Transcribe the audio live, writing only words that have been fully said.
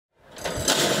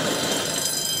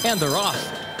And they're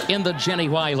off in the Jenny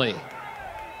Wiley.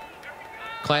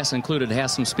 Class Included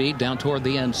has some speed down toward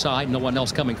the inside. No one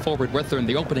else coming forward with her in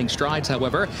the opening strides,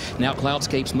 however. Now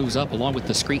Cloudscapes moves up along with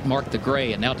Discreet Mark the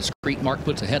Gray. And now Discreet Mark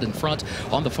puts ahead in front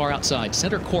on the far outside.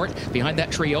 Center court behind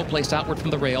that trio, placed outward from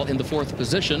the rail in the 4th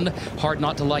position. Hard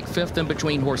Not to Like 5th in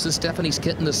between horses. Stephanie's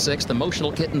Kitten is 6th.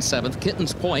 Emotional Kitten 7th.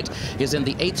 Kitten's Point is in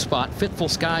the 8th spot. Fitful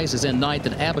Skies is in 9th.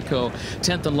 And Abaco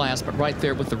 10th and last, but right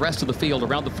there with the rest of the field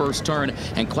around the first turn.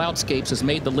 And Cloudscapes has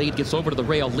made the lead, gets over to the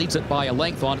rail, leads it by a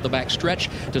length onto the back stretch.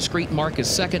 Discreet Mark is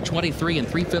second, 23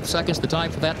 3/5 seconds, the time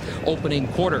for that opening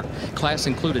quarter. Class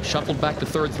Included shuffled back to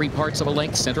third, 3 parts of a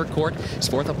length. Center court is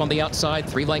 4th up on the outside,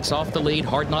 3 lengths off the lead.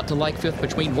 Hard Not to Like 5th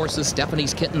between horses.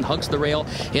 Stephanie's Kitten hugs the rail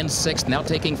in 6th, now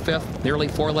taking 5th, nearly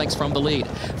 4 lengths from the lead.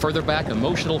 Further back,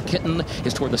 Emotional Kitten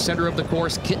is toward the center of the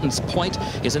course. Kitten's Point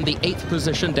is in the 8th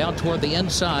position, down toward the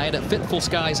inside. Fitful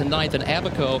Skies in 9th, and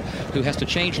Abaco, who has to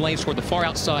change lanes toward the far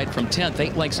outside from 10th,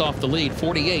 8 lengths off the lead,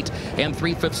 48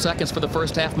 3/5 seconds for the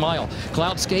first half mile.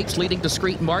 Cloudscapes leading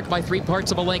Discreet Mark by 3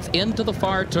 parts of a length into the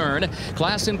far turn.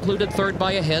 Class Included third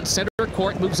by a head. Center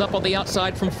court moves up on the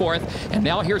outside from 4th. And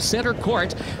now here's Center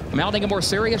court mounting a more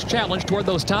serious challenge toward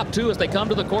those top 2 as they come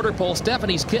to the quarter pole.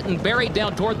 Stephanie's Kitten buried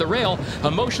down toward the rail.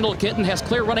 Emotional Kitten has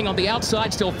clear running on the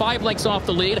outside, still 5 lengths off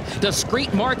the lead.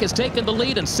 Discreet Mark has taken the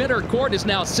lead, and Center court is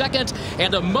now second.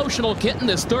 And Emotional Kitten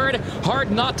is third.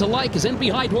 Hard Not to Like is in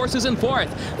behind horses in 4th.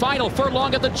 Final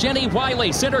furlong of the Jenny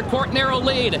Wiley. Center court narrow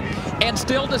lead. And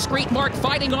still Discreet Mark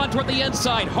fighting on toward the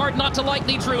inside. Hard Not to Like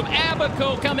needs room.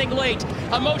 Abaco coming late.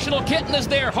 Emotional Kitten is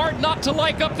there. Hard Not to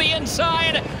Like up the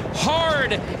inside.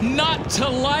 Hard Not to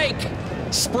Like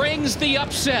springs the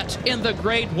upset in the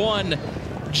Grade 1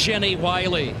 Jenny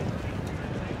Wiley.